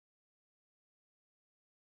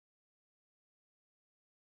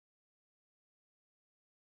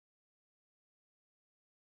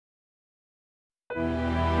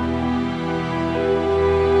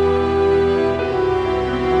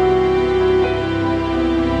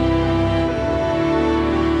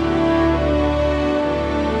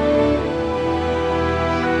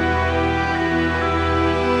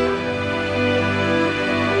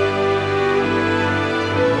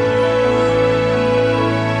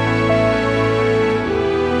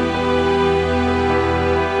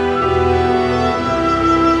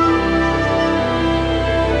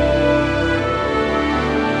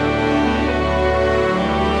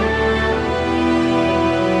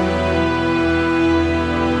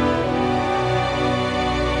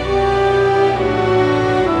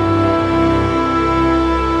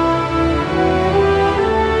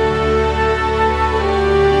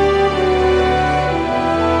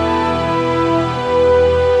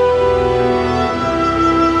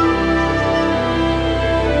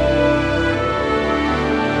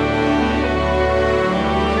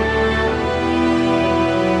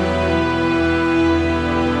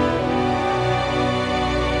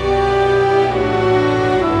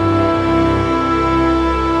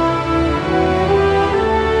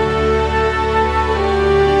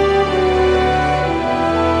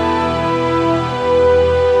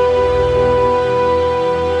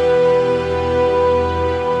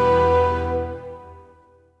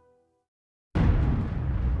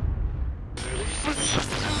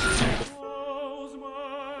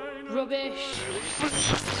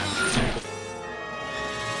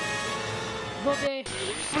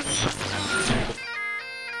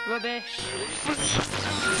Rubbish.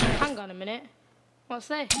 Hang on a minute. What's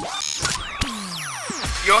this?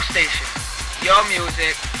 Your station, your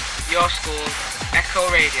music, your school, Ecko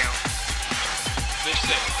Radio. They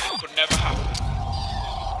said it could never happen.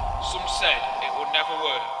 Some said it would never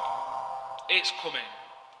work. It's coming.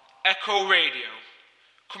 Ecko Radio.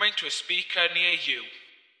 Coming to a speaker near you.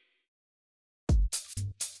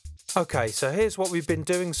 Okay, so here's what we've been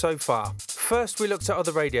doing so far. First, we looked at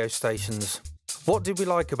other radio stations. What did we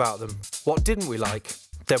like about them? What didn't we like?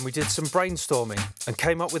 Then we did some brainstorming and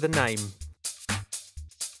came up with a name.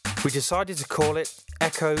 We decided to call it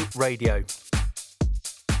Ecko Radio.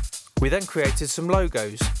 We then created some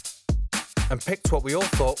logos and picked what we all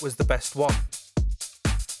thought was the best one.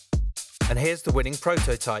 And here's the winning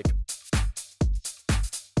prototype.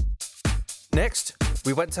 Next,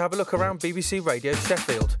 we went to have a look around BBC Radio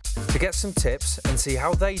Sheffield to get some tips and see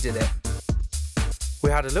how they did it. We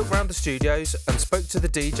had a look round the studios and spoke to the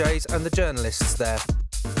DJs and the journalists there.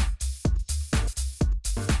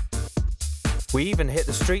 We even hit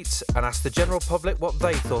the streets and asked the general public what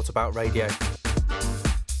they thought about radio.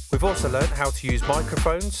 We've also learnt how to use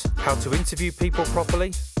microphones, how to interview people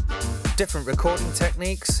properly, different recording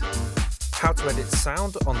techniques, how to edit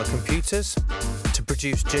sound on the computers, to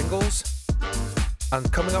produce jingles,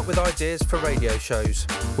 and coming up with ideas for radio shows.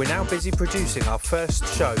 We're now busy producing our first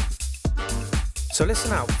show. So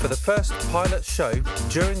listen out for the first pilot show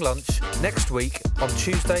during lunch next week on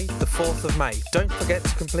Tuesday the 4th of May. Don't forget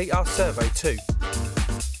to complete our survey too.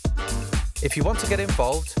 If you want to get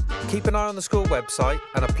involved, keep an eye on the school website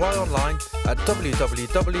and apply online at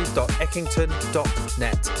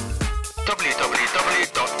www.eckington.net.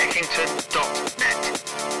 www